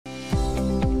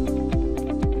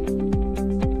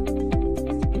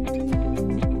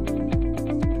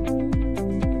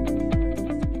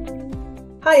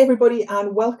Hi, everybody,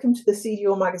 and welcome to the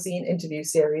CDO Magazine interview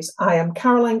series. I am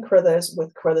Caroline Caruthers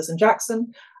with Caruthers and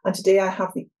Jackson, and today I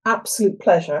have the absolute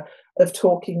pleasure of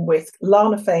talking with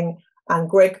Lana Feng and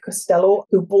Greg Kostello,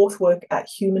 who both work at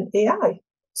Huma.AI.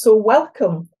 So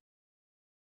welcome.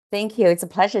 Thank you. It's a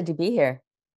pleasure to be here.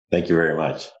 Thank you very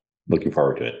much. Looking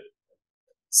forward to it.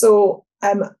 So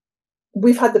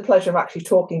we've had the pleasure of actually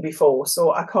talking before,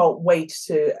 so I can't wait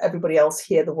to everybody else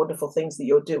hear the wonderful things that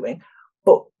you're doing.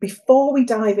 But before we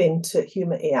dive into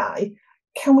Huma.AI,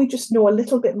 can we just know a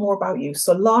little bit more about you?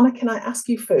 So Lana, can I ask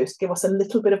you first, give us a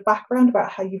little bit of background about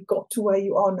how you've got to where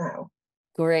you are now?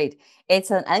 Great.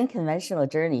 It's an unconventional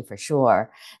journey for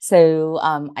sure. So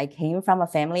I came from a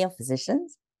family of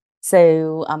physicians.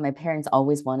 So my parents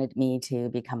always wanted me to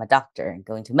become a doctor and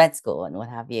go into med school and what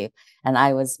have you. And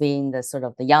I was being the sort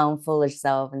of the young, foolish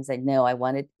self and said, no, I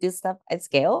wanted to do stuff at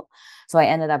scale. So I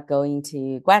ended up going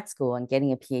to grad school and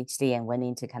getting a PhD and went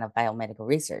into kind of biomedical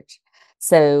research.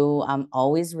 So I'm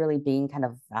always really being kind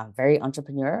of very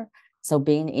entrepreneur. So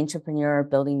being an entrepreneur,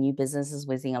 building new businesses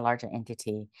within a larger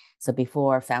entity. So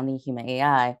before founding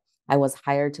Huma.AI, I was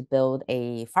hired to build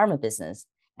a pharma business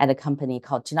at a company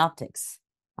called Generative.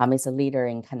 It's a leader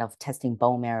in kind of testing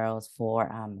bone marrows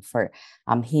for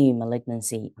heme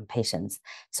malignancy patients.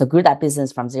 So grew that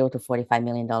business from $0 to $45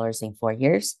 million in 4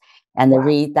 years. And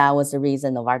that was the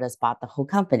reason Novartis bought the whole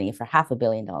company for $500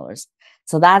 million.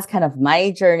 So that's kind of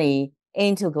my journey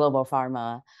into global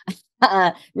pharma.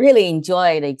 Really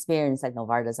enjoyed the experience at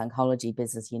Novartis Oncology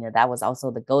Business Unit. That was also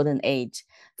the golden age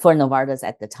for Novartis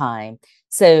at the time.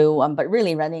 So, but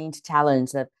really running into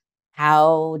challenge of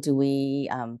how do we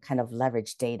kind of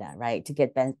leverage data, right, to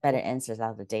get better answers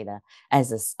out of the data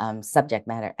as a subject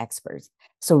matter experts.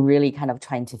 So really kind of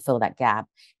trying to fill that gap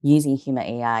using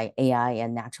Huma.AI, AI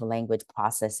and natural language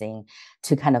processing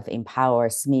to kind of empower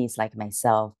SMEs like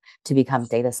myself to become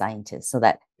data scientists so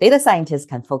that data scientists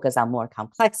can focus on more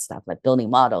complex stuff like building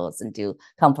models and do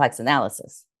complex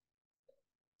analysis.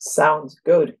 Sounds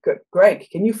good. Good. Greg,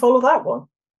 can you follow that one?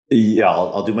 Yeah,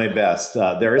 I'll do my best.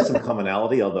 There is some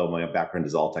commonality, although my background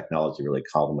is all technology, really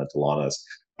complement to Lana's.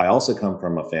 I also come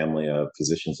from a family of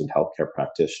physicians and healthcare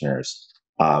practitioners.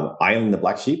 I am the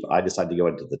black sheep. I decided to go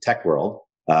into the tech world,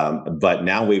 but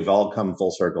now we've all come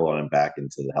full circle and I'm back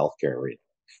into the healthcare arena.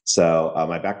 So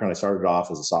my background, I started off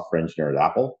as a software engineer at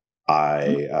Apple.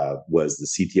 I was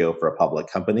the CTO for a public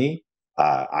company.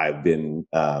 I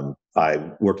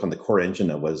worked on the core engine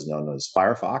that was known as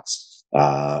Firefox.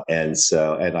 And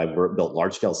I built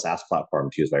large-scale SaaS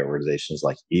platforms used by organizations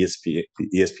like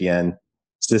ESPN,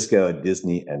 Cisco,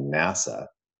 Disney, and NASA.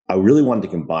 I really wanted to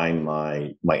combine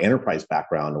my enterprise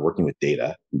background and working with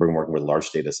data, working with large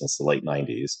data since the late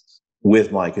 90s,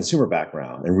 with my consumer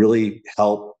background and really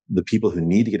help the people who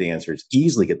need to get answers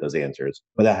easily get those answers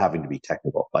without having to be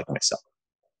technical like myself.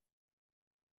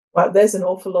 Well, there's an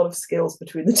awful lot of skills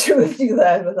between the two of you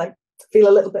there, but I feel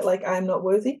a little bit like I am not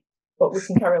worthy. But we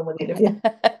can carry on with the interview.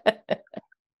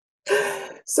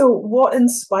 So what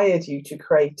inspired you to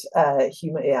create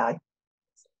Huma.AI?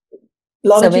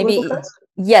 Lana, so maybe,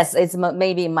 yes, it's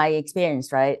maybe my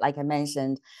experience, right? Like I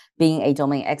mentioned, being a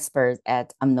domain expert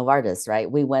at Novartis, right?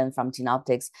 We went from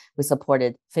Genoptics, we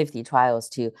supported 50 trials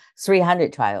to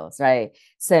 300 trials, right?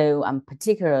 So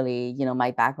particularly,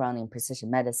 my background in precision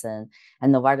medicine,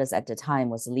 and Novartis at the time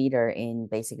was a leader in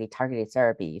basically targeted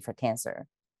therapy for cancer.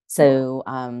 So,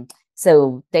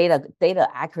 so data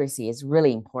accuracy is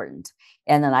really important.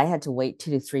 And then I had to wait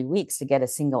 2 to 3 weeks to get a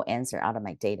single answer out of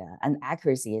my data. And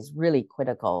accuracy is really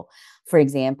critical. For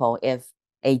example, if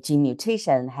a gene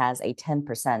mutation has a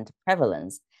 10%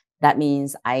 prevalence, that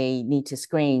means I need to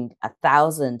screen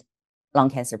 1,000 lung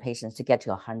cancer patients to get to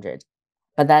 100.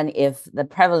 But then if the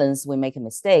prevalence, we make a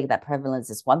mistake, that prevalence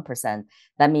is 1%,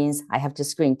 that means I have to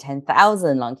screen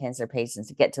 10,000 lung cancer patients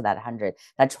to get to that 100.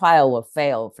 That trial will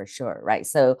fail for sure, right?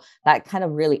 So that kind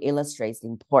of really illustrates the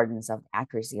importance of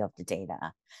accuracy of the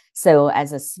data. So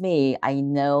as a SME, I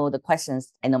know the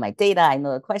questions, I know my data, I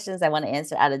know the questions I want to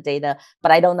answer out of data,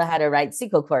 but I don't know how to write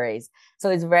SQL queries. So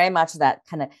it's very much that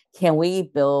kind of, can we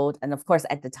build, and of course,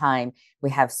 at the time, we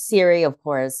have Siri, of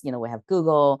course, we have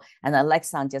Google, and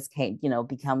Alexa just came,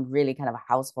 become really kind of a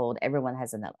household. Everyone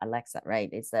has an Alexa,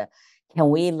 right? Can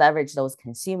we leverage those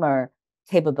consumer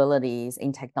capabilities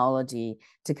in technology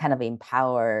to kind of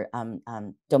empower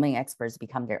domain experts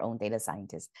become their own data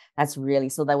scientists? That's really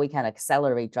so that we can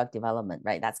accelerate drug development,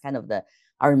 right? That's kind of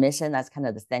our mission. That's kind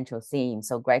of the central theme.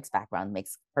 So Greg's background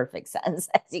makes perfect sense,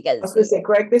 as you guys. I was going to say,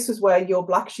 Greg, this is where your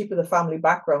black sheep of the family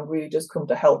background really does come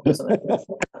to help, doesn't it?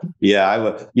 Yeah, I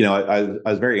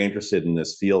was very interested in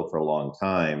this field for a long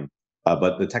time.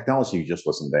 but the technology just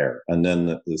wasn't there. And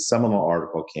then the seminal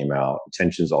article came out,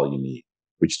 Attention's All You Need,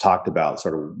 which talked about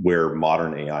sort of where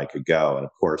modern AI could go. And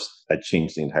of course, that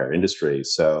changed the entire industry.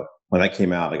 So when that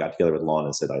came out, I got together with Lana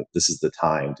and said, this is the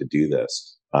time to do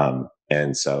this.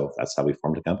 And so that's how we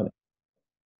formed a company.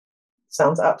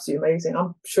 Sounds absolutely amazing.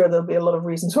 I'm sure there'll be a lot of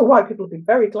reasons for why people will be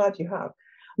very glad you have.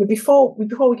 I mean, before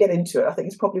we get into it, I think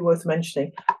it's probably worth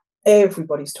mentioning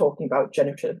everybody's talking about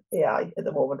generative AI at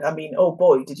the moment. I mean, oh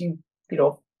boy,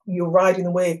 you're riding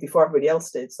the wave before everybody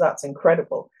else did. So that's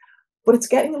incredible. But it's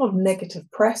getting a lot of negative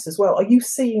press as well. Are you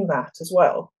seeing that as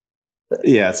well?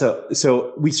 Yeah,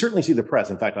 so we certainly see the press.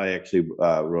 In fact, I actually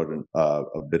wrote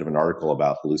a bit of an article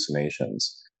about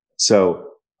hallucinations. So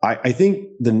I think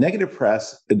the negative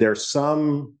press, there's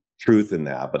some truth in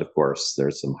that, but of course,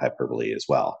 there's some hyperbole as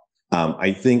well.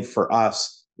 I think for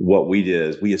us, what we did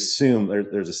is we assume,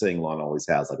 there's a saying Lana always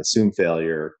has, like assume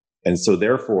failure. And so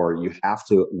therefore, you have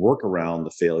to work around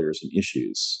the failures and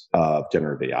issues of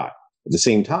generative AI. At the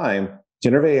same time,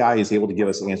 generative AI is able to give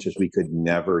us answers we could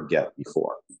never get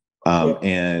before.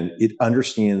 And it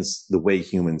understands the way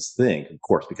humans think, of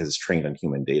course, because it's trained on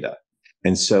human data.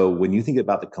 And so when you think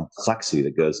about the complexity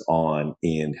that goes on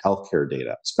in healthcare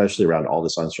data, especially around all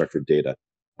this unstructured data,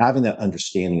 having that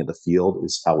understanding of the field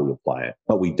is how we apply it.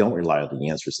 But we don't rely on the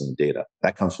answers in the data.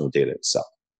 That comes from the data itself.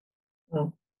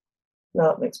 No,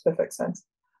 that makes perfect sense.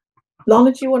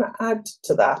 Lana, do you want to add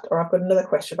to that? Or I've got another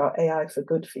question about AI for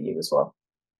good for you as well.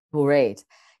 Great.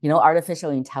 Artificial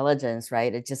intelligence,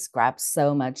 right? It just grabs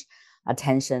so much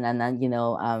attention. And then,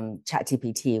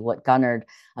 ChatGPT, what garnered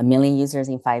 1 million users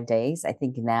in 5 days. I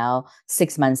think now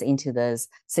 7 months into this,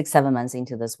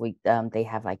 week, they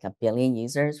have like 1 billion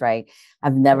users, right?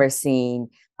 I've never seen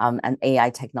an AI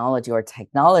technology or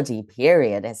technology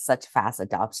period as such fast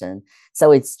adoption.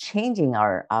 So it's changing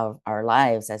our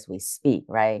lives as we speak,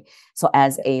 right? So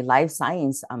as a life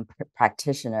science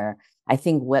practitioner, I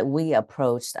think what we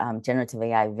approached generative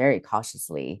AI very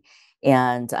cautiously.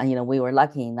 And, we were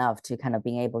lucky enough to kind of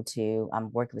being able to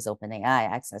work with OpenAI,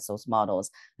 access those models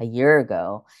a year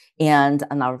ago. And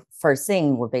our first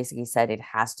thing, we basically said it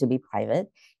has to be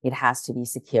private, it has to be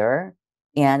secure,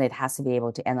 and it has to be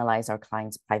able to analyze our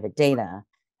clients' private data.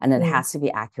 And it has to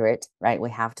be accurate, right? We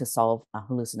have to solve a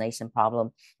hallucination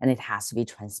problem, and it has to be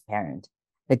transparent.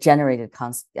 The generated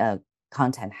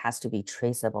content has to be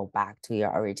traceable back to your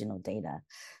original data.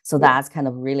 So that's kind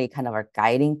of our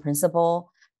guiding principle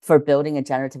for building a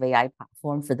generative AI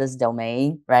platform for this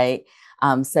domain, right?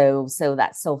 So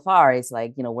that so far is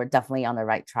like, we're definitely on the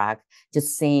right track,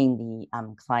 just seeing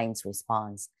the client's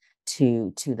response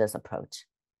to this approach.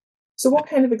 So what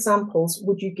kind of examples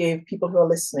would you give people who are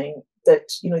listening that,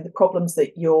 the problems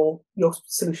that your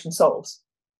solution solves?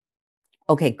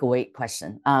 Okay, great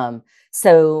question.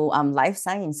 So life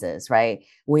sciences, right?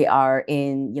 We are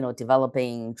in,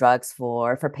 developing drugs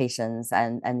for patients,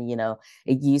 and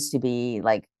it used to be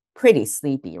like pretty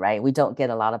sleepy, right? We don't get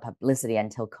a lot of publicity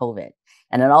until COVID,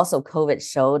 and then also COVID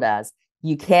showed us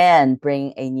you can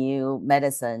bring a new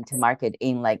medicine to market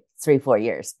in like 3-4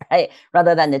 years, right?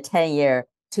 Rather than the 10-year.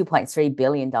 $2.3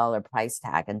 billion price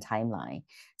tag and timeline.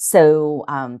 So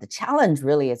the challenge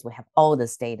really is we have all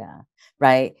this data,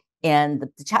 right? And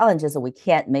the challenge is that we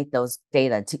can't make those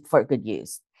data for good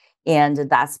use. And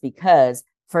that's because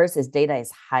first is data is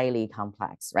highly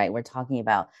complex, right? We're talking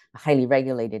about a highly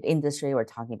regulated industry. We're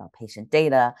talking about patient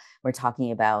data. We're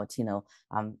talking about,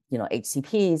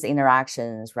 HCPs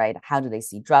interactions, right? How do they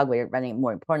see drug? We're running,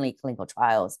 more importantly, clinical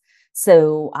trials.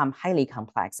 So highly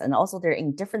complex. And also they're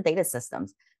in different data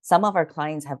systems. Some of our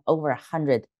clients have over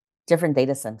 100 different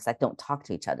data systems that don't talk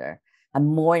to each other. And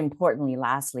more importantly,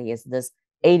 lastly, is this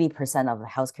 80% of the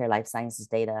healthcare life sciences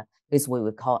data is what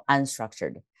we call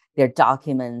unstructured. They're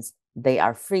documents, they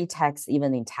are free text,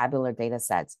 even in tabular data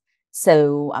sets.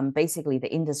 So basically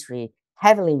the industry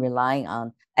heavily relying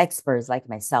on experts like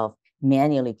myself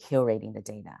manually curating the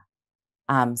data.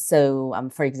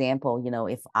 For example,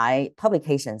 if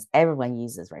publications, everyone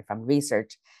uses, right, from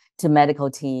research to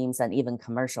medical teams and even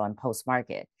commercial and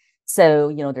post-market.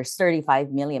 So, there's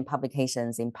 35 million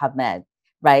publications in PubMed,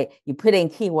 right? You put in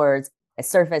keywords, it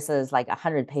surfaces like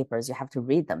 100 papers. You have to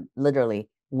read them literally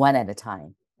one at a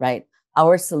time, right?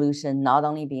 Our solution not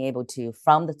only being able to,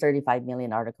 from the 35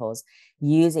 million articles,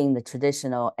 using the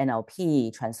traditional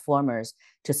NLP transformers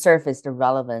to surface the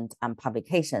relevant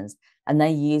publications, and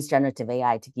then use generative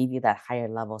AI to give you that higher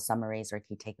level summaries or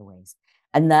key takeaways.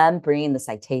 And then bring in the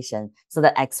citation so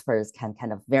that experts can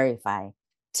kind of verify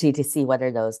to see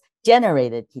whether those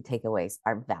generated key takeaways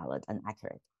are valid and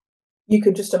accurate. you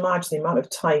can just imagine the amount of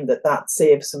time that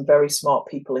saves some very smart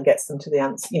people and gets them to the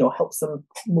answer, helps them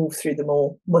move through the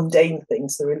more mundane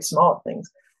things, the really smart things.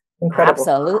 Incredible.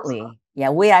 Absolutely. Yeah,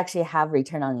 we actually have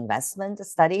return on investment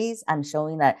studies. I'm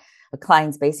showing that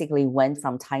clients basically went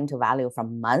from time to value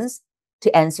from months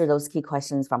to answer those key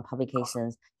questions from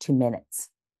publications to minutes.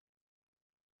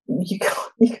 That's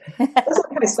the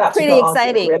kind of stats Pretty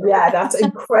exciting. Yeah, that's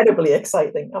incredibly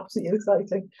exciting. Absolutely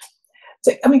exciting.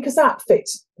 So, I mean, because that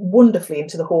fits wonderfully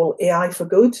into the whole AI for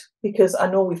good, because I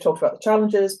know we've talked about the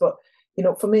challenges, but,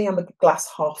 for me, I'm a glass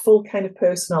half full kind of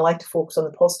person. I like to focus on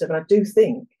the positive, and I do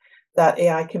think that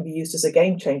AI can be used as a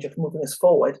game changer for moving us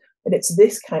forward. And it's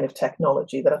this kind of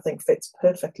technology that I think fits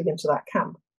perfectly into that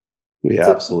camp. We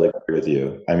absolutely agree with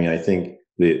you. I mean, I think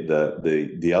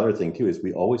the other thing too is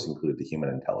we always include the human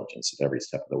intelligence at every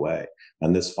step of the way.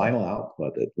 And this final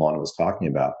output that Lana was talking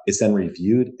about is then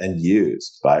reviewed and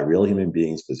used by real human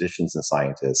beings, physicians, and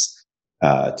scientists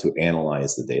to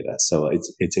analyze the data. So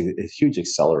it's a huge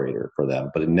accelerator for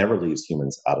them, but it never leaves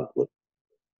humans out of the loop.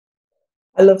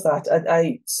 I love that.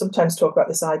 I sometimes talk about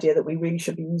this idea that we really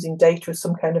should be using data as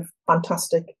some kind of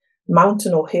fantastic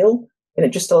mountain or hill, and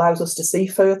it just allows us to see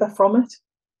further from it.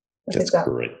 That's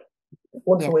great.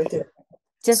 Wonderful way to do it.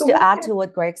 Just to add to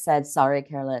what Greg said, sorry,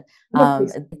 Caroline,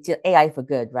 AI for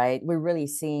good, right? We're really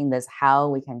seeing this, how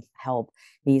we can help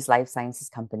these life sciences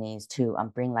companies to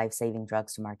bring life-saving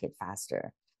drugs to market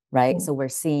faster, right? So we're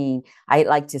seeing, I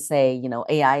like to say,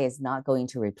 AI is not going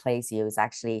to replace you. It's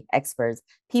actually experts,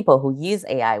 people who use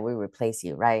AI will replace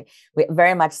you, right? We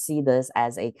very much see this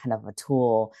as a kind of a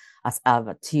tool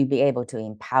to be able to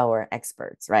empower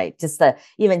experts, right? Just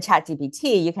even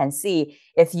ChatGPT, you can see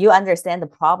if you understand the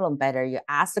problem better, you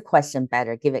ask the question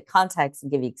better, give it context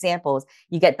and give examples,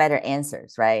 you get better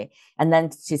answers, right? And then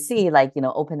to see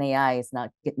OpenAI is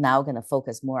now going to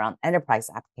focus more on enterprise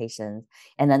applications,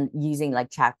 and then using like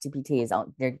ChatGPT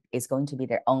is going to be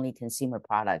their only consumer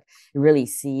product. You really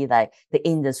see that the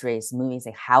industry is moving,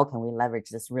 say, how can we leverage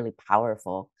this really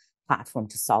powerful platform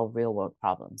to solve real world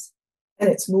problems? And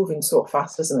it's moving so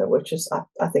fast, isn't it? Which is,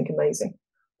 I think, amazing.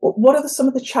 What are some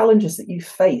of the challenges that you've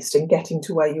faced in getting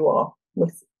to where you are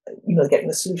with, getting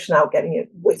the solution out, getting it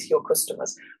with your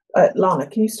customers? Lana,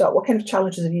 can you start? What kind of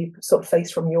challenges have you sort of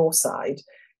faced from your side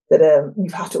that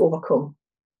you've had to overcome?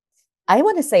 I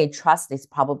want to say trust is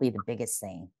probably the biggest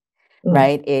thing,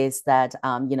 right? Is that,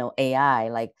 AI,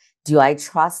 like, do I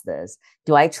trust this?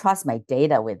 Do I trust my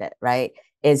data with it, right?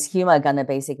 Is Huma gonna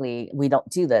basically, we don't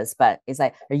do this, but it's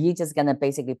like, are you just gonna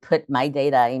basically put my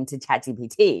data into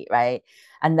ChatGPT, right?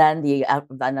 And then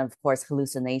then of course,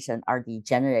 hallucination are the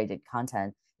generated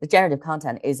content. The generative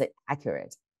content, is it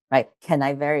accurate, right? Can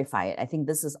I verify it? I think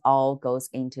this is all goes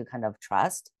into kind of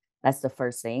trust. That's the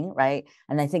first thing, right?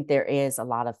 And I think there is a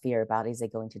lot of fear about, is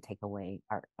it going to take away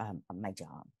my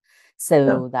job?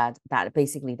 So that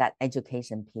basically that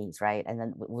education piece, right? And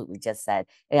then what we just said,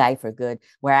 AI for good,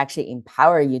 we're actually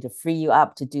empower you to free you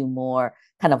up to do more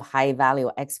kind of high value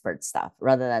expert stuff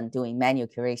rather than doing manual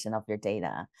curation of your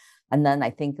data. And then I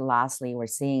think lastly, we're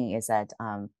seeing is that,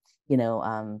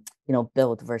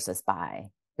 build versus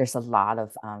buy. There's a lot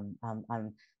of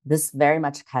this very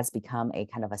much has become a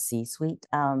kind of a C-suite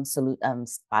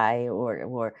spy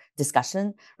or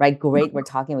discussion, right? Great. We're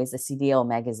talking with the CDO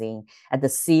magazine at the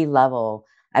C level.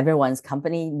 Everyone's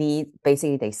company needs,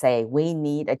 basically they say, we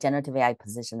need a generative AI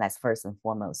position. That's first and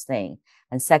foremost thing.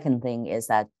 And second thing is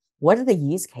that, what are the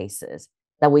use cases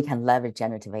that we can leverage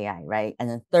generative AI, right? And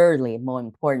then thirdly, more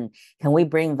important, can we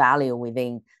bring value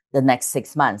within the next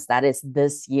 6 months? That is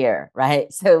this year,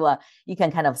 right? So you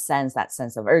can kind of sense that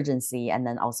sense of urgency, and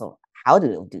then also, how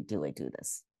do we do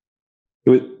this?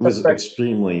 It was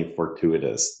extremely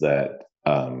fortuitous that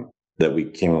that we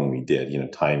came when we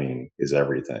did. Timing is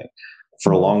everything.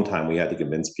 For a long time, we had to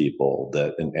convince people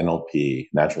that an NLP,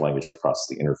 natural language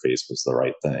processing interface, was the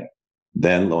right thing.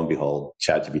 Then, lo and behold,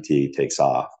 ChatGPT takes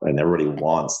off, and everybody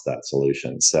wants that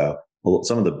solution. So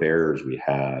some of the barriers we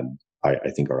had,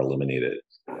 I think, are eliminated.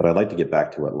 But I'd like to get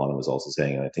back to what Lana was also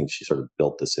saying, and I think she sort of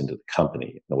built this into the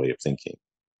company, the way of thinking.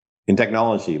 In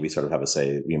technology, we sort of have a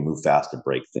say, we move fast to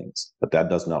break things, but that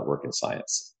does not work in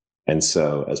science. And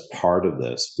so as part of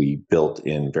this, we built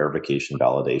in verification,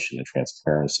 validation, and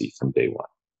transparency from day one.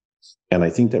 And I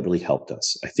think that really helped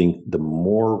us. I think the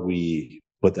more we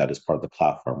put that as part of the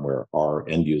platform, where our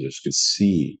end users could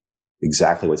see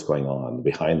exactly what's going on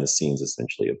behind the scenes,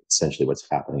 essentially what's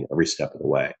happening every step of the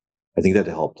way, I think that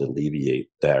helped alleviate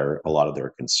a lot of their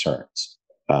concerns.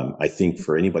 I think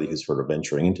for anybody who's sort of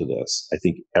venturing into this, I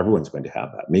think everyone's going to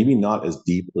have that. Maybe not as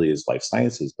deeply as life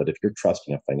sciences, but if you're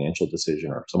trusting a financial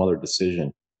decision or some other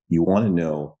decision, you want to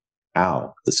know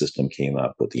how the system came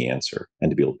up with the answer and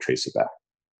to be able to trace it back.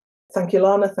 Thank you,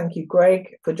 Lana. Thank you,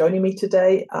 Greg, for joining me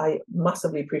today. I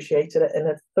massively appreciated it and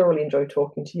have thoroughly enjoyed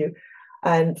talking to you.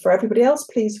 And for everybody else,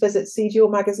 please visit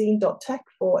cgomagazine.tech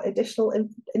for additional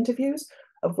interviews,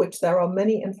 of which there are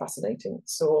many and fascinating.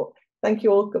 So thank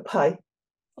you all. Goodbye.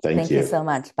 Thank you. Thank you so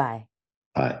much. Bye.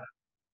 Bye.